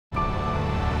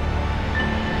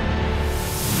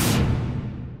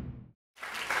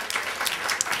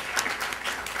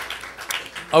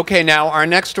Okay, now our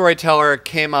next storyteller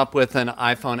came up with an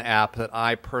iPhone app that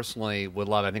I personally would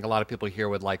love. I think a lot of people here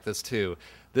would like this too.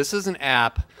 This is an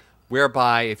app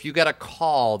whereby if you get a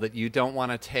call that you don't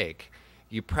want to take,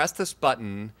 you press this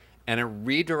button and it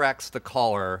redirects the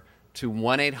caller to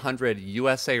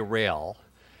 1-800-USA-RAIL,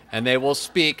 and they will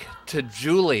speak to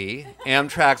Julie,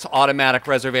 Amtrak's automatic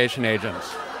reservation agent.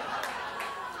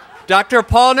 Dr.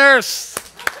 Paul Nurse.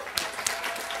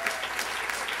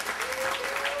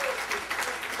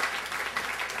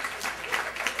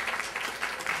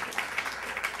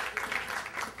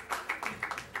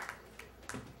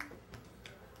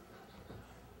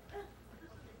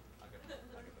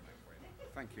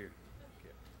 Thank you.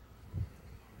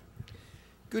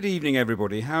 Good evening,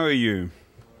 everybody. How are you?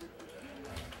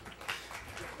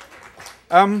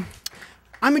 I'm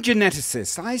a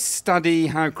geneticist. I study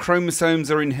how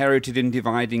chromosomes are inherited in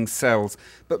dividing cells,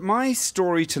 but my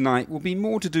story tonight will be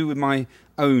more to do with my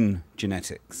own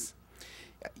genetics.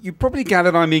 You probably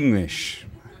gathered I'm English.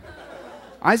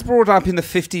 I was brought up in the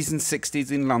 50s and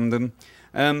 60s in London.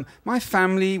 My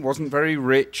family wasn't very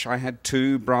rich. I had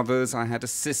 2 brothers. I had a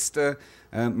sister.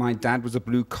 My dad was a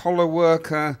blue-collar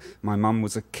worker. My mum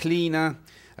was a cleaner.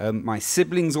 My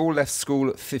siblings all left school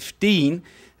at 15.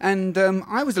 And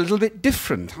I was a little bit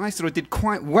different. I sort of did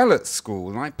quite well at school,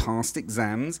 and I passed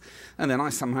exams, and then I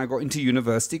somehow got into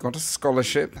university, got a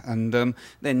scholarship, and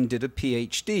then did a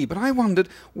PhD. But I wondered,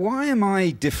 why am I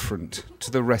different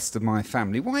to the rest of my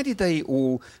family? Why did they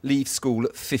all leave school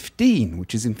at 15,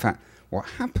 which is in fact what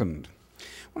happened?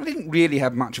 Well, I didn't really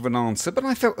have much of an answer, but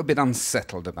I felt a bit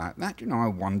unsettled about that. You know, I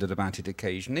wondered about it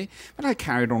occasionally, but I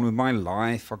carried on with my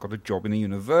life. I got a job in a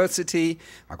university,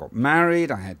 I got married,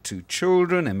 I had 2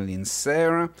 children, Emily and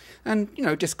Sarah, and, you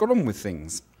know, just got on with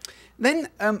things. Then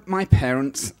my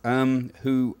parents,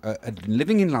 who had been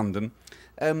living in London,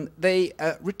 they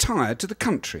retired to the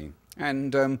country.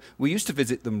 And we used to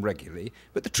visit them regularly,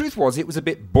 but the truth was it was a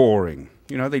bit boring.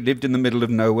 You know, they lived in the middle of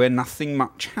nowhere, nothing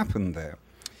much happened there.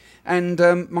 And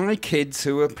my kids,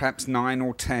 who were perhaps 9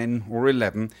 or 10 or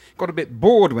 11, got a bit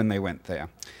bored when they went there.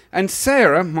 And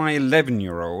Sarah, my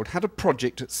 11-year-old, had a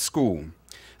project at school.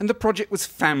 And the project was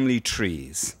family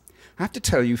trees. I have to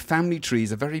tell you, family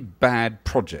trees are very bad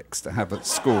projects to have at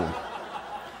school.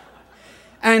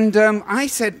 And I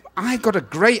said, I've got a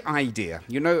great idea.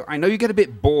 You know, I know you get a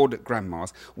bit bored at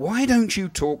Grandma's. Why don't you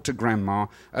talk to Grandma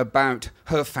about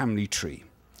her family tree?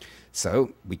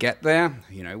 So we get there,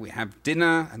 you know, we have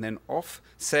dinner, and then off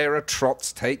Sarah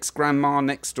trots, takes Grandma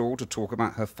next door to talk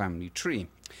about her family tree.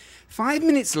 5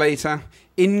 minutes later,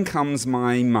 in comes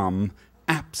my mum,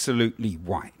 absolutely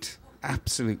white,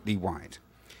 absolutely white.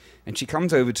 And she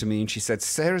comes over to me and she said,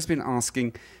 Sarah's been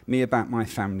asking me about my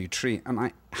family tree, and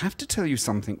I have to tell you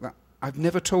something that I've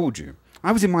never told you.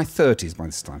 I was in my 30s by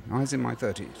this time. I was in my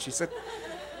 30s. She said,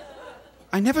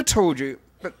 I never told you,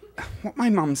 but what my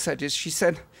mum said is, she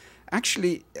said,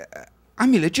 actually,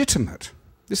 I'm illegitimate.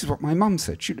 This is what my mum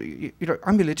said. You know,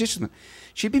 I'm illegitimate.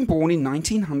 She'd been born in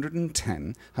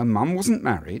 1910. Her mum wasn't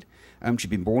married. She'd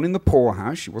been born in the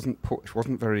poorhouse. She wasn't poor, she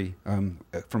wasn't very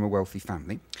from a wealthy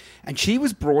family. And she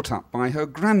was brought up by her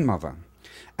grandmother.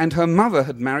 And her mother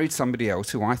had married somebody else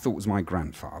who I thought was my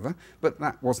grandfather, but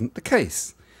that wasn't the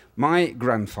case. My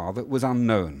grandfather was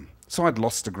unknown, so I'd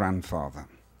lost a grandfather.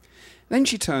 Then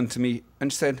she turned to me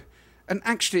and said, and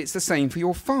actually it's the same for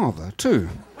your father too.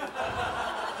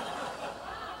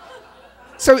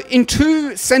 So in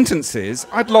 2 sentences,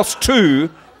 I'd lost 2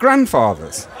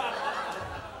 grandfathers.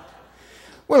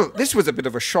 Well, this was a bit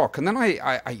of a shock, and then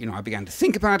I began to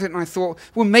think about it, and I thought,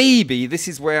 well, maybe this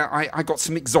is where I got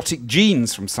some exotic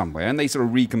genes from somewhere, and they sort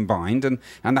of recombined, and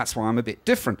that's why I'm a bit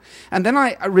different. And then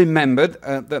I remembered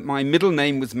that my middle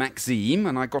name was Maxime,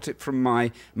 and I got it from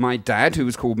my dad, who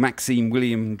was called Maxime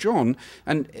William John,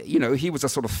 and, you know, he was a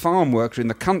sort of farm worker in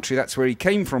the country. That's where he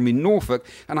came from, in Norfolk,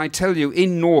 and I tell you,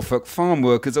 in Norfolk, farm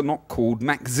workers are not called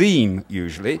Maxime,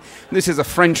 usually. This is a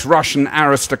French-Russian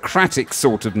aristocratic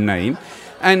sort of name.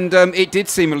 And it did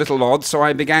seem a little odd, so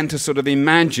I began to sort of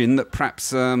imagine that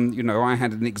perhaps, you know, I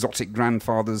had an exotic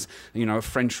grandfather's, you know, a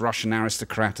French-Russian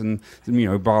aristocrat, and, you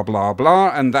know, blah, blah,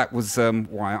 blah, and that was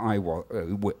why I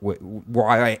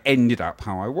ended up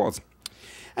how I was.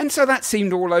 And so that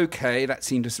seemed all okay. That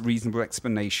seemed a reasonable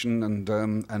explanation, and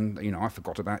you know, I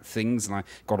forgot about things, and I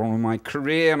got on with my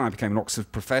career, and I became an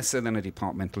Oxford professor, then a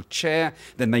departmental chair,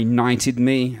 then they knighted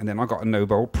me, and then I got a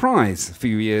Nobel Prize a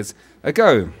few years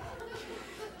ago.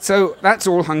 So that's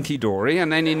all hunky-dory,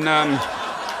 and then in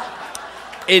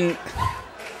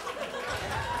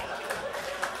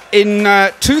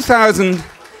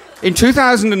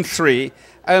 2003,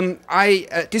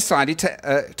 I decided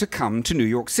to come to New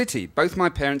York City. Both my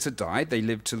parents had died. They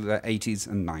lived till their 80s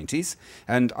and 90s.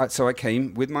 And so I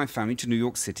came with my family to New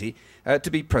York City to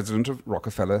be president of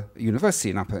Rockefeller University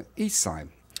in Upper East Side.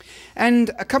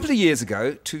 And a couple of years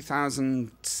ago,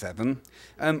 2007,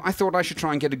 I thought I should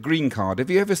try and get a green card. Have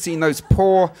you ever seen those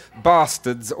poor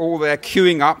bastards all there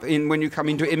queuing up when you come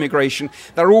into immigration?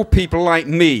 They're all people like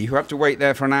me who have to wait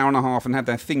there for an hour and a half and have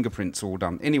their fingerprints all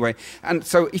done. Anyway, and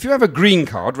so if you have a green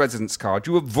card, residence card,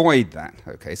 you avoid that.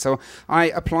 Okay, so I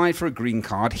applied for a green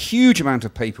card, huge amount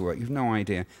of paperwork. You've no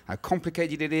idea how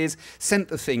complicated it is. Sent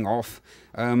the thing off,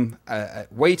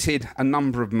 waited a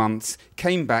number of months,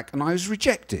 came back, and I was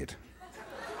rejected.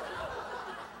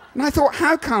 And I thought,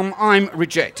 how come I'm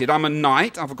rejected? I'm a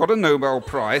knight, I've got a Nobel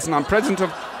Prize, and I'm president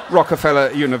of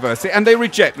Rockefeller University, and they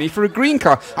reject me for a green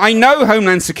card. I know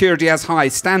Homeland Security has high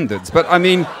standards, but I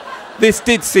mean, this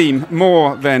did seem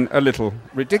more than a little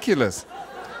ridiculous.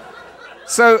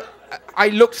 So I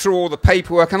looked through all the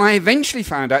paperwork, and I eventually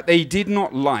found out they did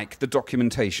not like the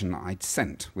documentation that I'd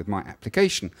sent with my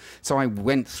application. So I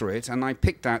went through it, and I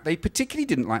picked out, they particularly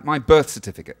didn't like my birth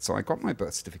certificate. So I got my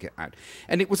birth certificate out.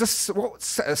 And it was a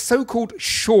so-called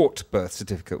short birth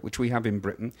certificate, which we have in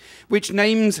Britain, which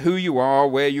names who you are,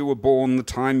 where you were born, the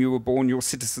time you were born, your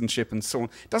citizenship, and so on.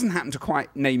 It doesn't happen to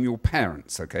quite name your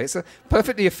parents, okay? It's a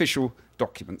perfectly official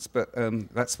document, but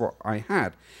that's what I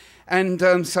had.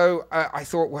 And so I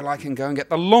thought, well, I can go and get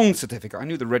the long certificate. I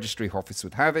knew the registry office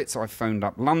would have it, so I phoned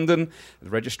up London, the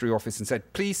registry office, and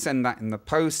said, please send that in the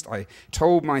post. I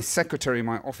told my secretary in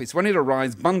my office, when it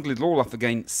arrives, bundle it all up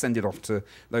again, send it off to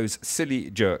those silly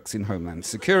jerks in Homeland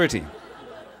Security.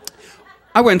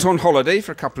 I went on holiday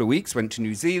for a couple of weeks, went to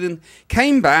New Zealand,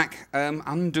 came back,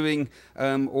 undoing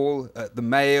all the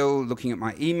mail, looking at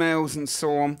my emails and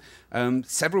so on.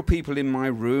 Several people in my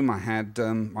room. I had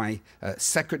my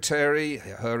secretary,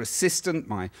 her assistant,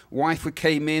 my wife who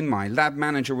came in, my lab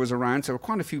manager was around, so there were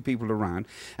quite a few people around.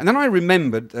 And then I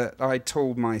remembered that I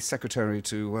told my secretary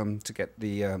to get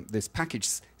this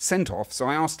package sent off, so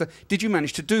I asked her, did you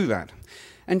manage to do that?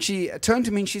 And she turned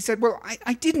to me and she said, well,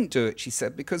 I didn't do it, she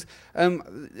said, because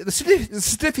the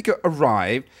certificate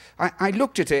arrived. I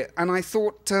looked at it and I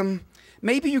thought,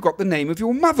 maybe you got the name of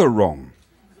your mother wrong.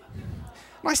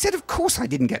 And I said, of course I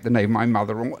didn't get the name of my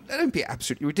mother wrong. Don't be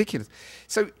absolutely ridiculous.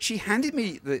 So she handed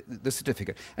me the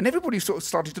certificate, and everybody sort of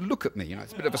started to look at me. You know,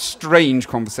 it's a bit of a strange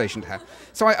conversation to have.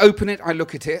 So I open it, I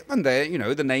look at it, and there, you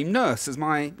know, the name Nurse is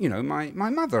my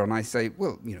mother. And I say,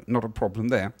 well, you know, not a problem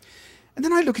there. And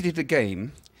then I look at it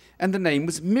again, and the name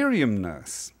was Miriam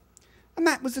Nurse. And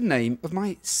that was the name of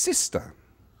my sister.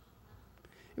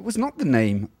 It was not the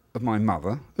name of my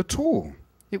mother at all.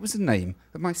 It was the name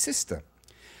of my sister.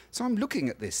 So I'm looking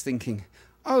at this thinking,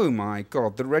 oh my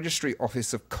God, the registry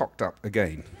office have cocked up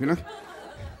again, you know?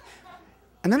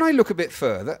 And then I look a bit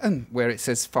further, and where it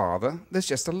says father, there's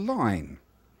just a line.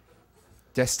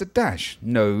 Just a dash,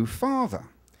 no father.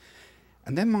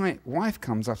 And then my wife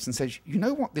comes up and says, you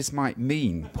know what this might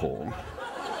mean, Paul?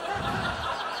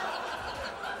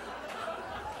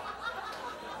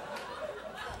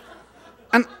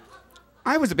 And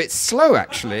I was a bit slow,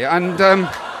 actually, and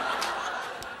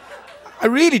I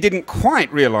really didn't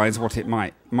quite realise what it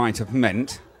might have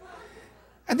meant.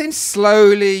 And then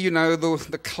slowly, you know,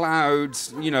 the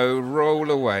clouds, you know,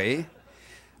 roll away.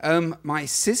 My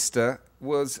sister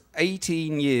was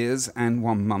 18 years and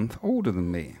 1 month older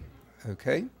than me.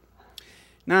 Okay.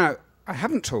 Now, I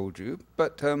haven't told you,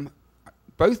 but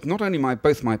not only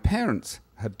both my parents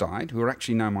had died, who are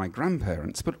actually now my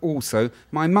grandparents, but also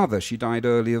my mother. She died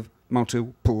early of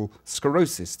multiple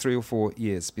sclerosis 3 or 4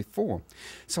 years before.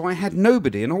 So I had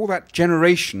nobody, and all that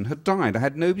generation had died. I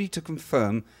had nobody to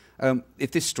confirm if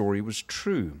this story was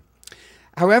true.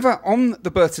 However, on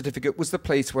the birth certificate was the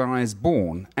place where I was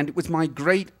born, and it was my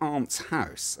great-aunt's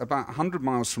house, about 100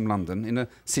 miles from London, in a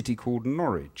city called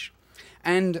Norwich.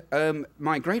 And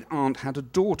my great-aunt had a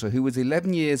daughter who was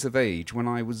 11 years of age when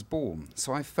I was born.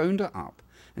 So I phoned her up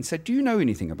and said, do you know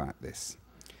anything about this?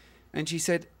 And she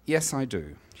said, yes, I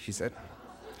do, she said.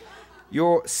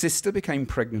 Your sister became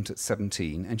pregnant at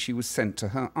 17, and she was sent to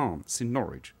her aunt's in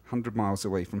Norwich, 100 miles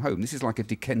away from home. This is like a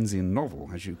Dickensian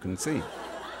novel, as you can see.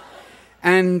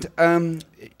 And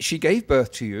she gave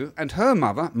birth to you, and her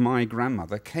mother, my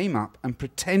grandmother, came up and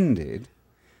pretended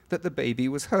that the baby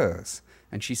was hers.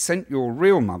 And she sent your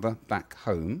real mother back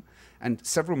home, and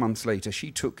several months later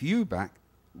she took you back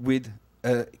with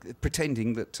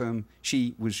pretending that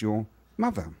she was your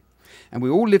mother. And we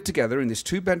all lived together in this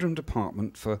 2-bedroom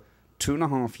apartment for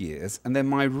 2.5 years, and then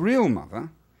my real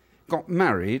mother got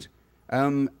married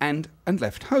and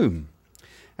left home.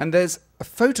 And there's a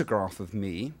photograph of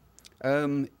me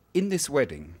in this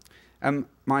wedding,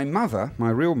 my mother, my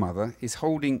real mother, is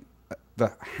holding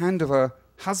the hand of her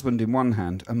husband in one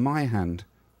hand and my hand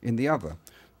in the other,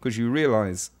 because you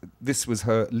realise this was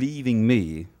her leaving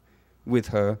me with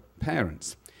her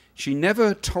parents. She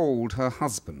never told her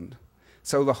husband,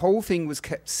 so the whole thing was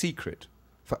kept secret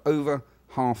for over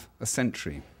half a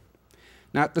century.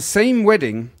 Now, at the same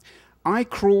wedding, I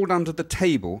crawled under the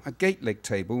table, a gate leg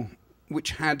table,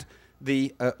 which had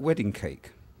the wedding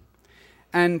cake.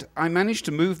 And I managed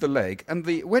to move the leg, and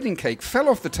the wedding cake fell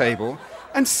off the table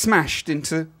and smashed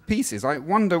into pieces. I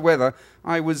wonder whether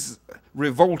I was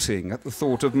revolting at the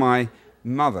thought of my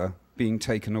mother being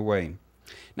taken away.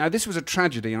 Now, this was a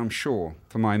tragedy, I'm sure,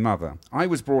 for my mother. I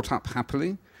was brought up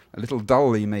happily, a little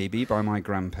dully maybe, by my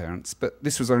grandparents, but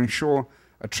this was, I'm sure,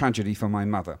 a tragedy for my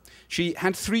mother. She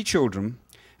had 3 children,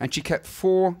 and she kept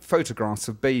 4 photographs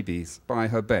of babies by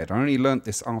her bed. I only learnt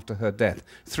this after her death.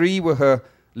 3 were her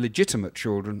legitimate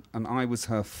children, and I was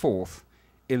her 4th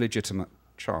illegitimate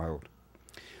child.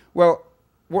 Well,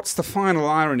 what's the final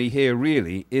irony here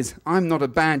really is I'm not a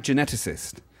bad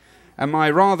geneticist, and my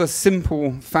rather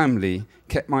simple family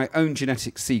kept my own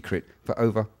genetic secret for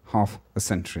over half a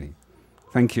century.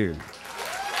 Thank you.